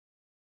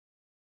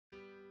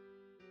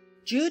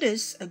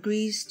Judas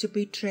agrees to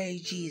betray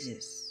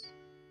Jesus.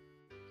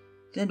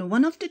 Then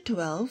one of the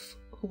 12,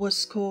 who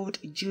was called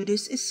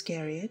Judas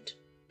Iscariot,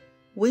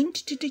 went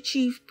to the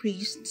chief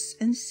priests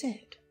and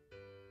said,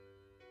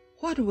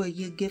 "What will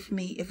you give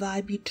me if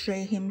I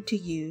betray him to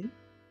you?"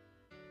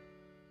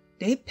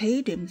 They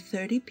paid him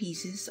 30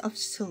 pieces of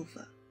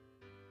silver.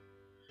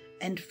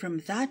 And from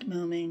that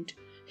moment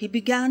he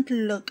began to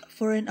look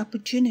for an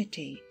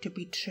opportunity to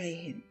betray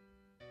him.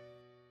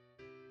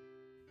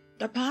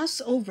 The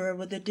Passover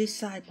with the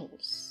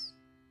disciples.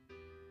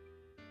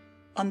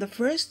 On the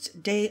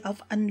first day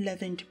of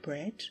Unleavened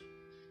Bread,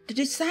 the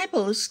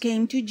disciples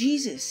came to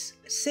Jesus,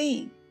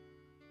 saying,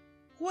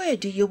 "Where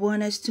do you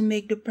want us to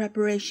make the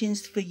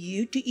preparations for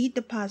you to eat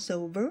the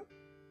Passover?"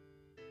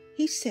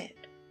 He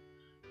said,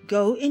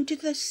 "Go into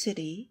the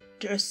city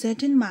to a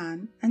certain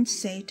man and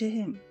say to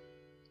him,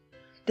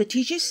 'The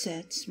teacher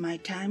says, my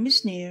time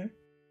is near.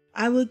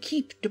 I will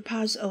keep the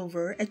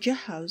Passover at your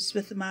house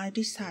with my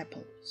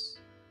disciples.'"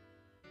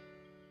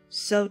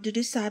 So the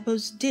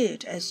disciples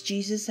did as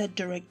Jesus had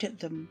directed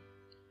them,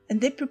 and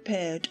they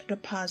prepared the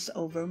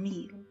Passover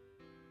meal.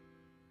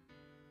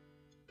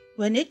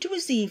 When it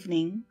was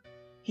evening,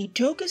 he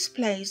took his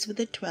place with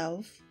the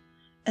 12,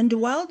 and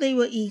while they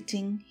were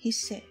eating, he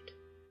said,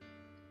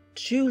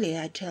 "Truly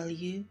I tell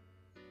you,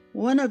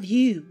 one of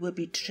you will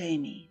betray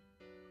me."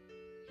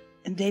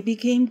 And they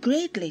became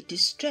greatly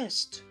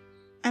distressed,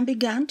 and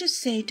began to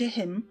say to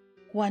him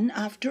one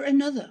after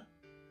another,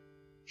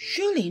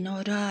 "Surely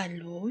not I,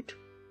 Lord."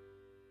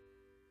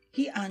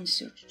 He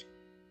answered,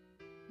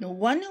 "The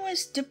one who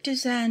has dipped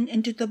his hand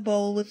into the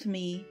bowl with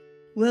me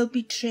will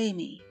betray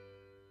me.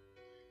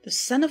 The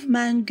Son of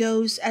Man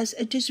goes as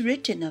it is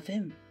written of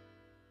him,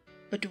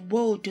 but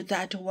woe to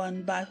that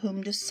one by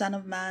whom the Son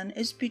of Man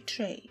is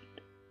betrayed.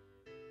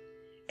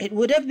 It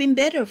would have been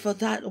better for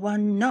that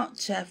one not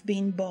to have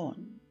been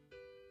born."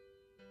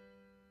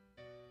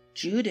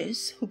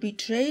 Judas, who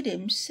betrayed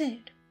him,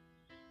 said,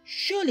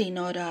 "Surely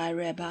not I,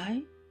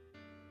 Rabbi."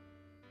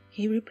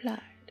 He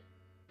replied,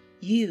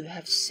 "You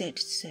have said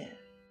so."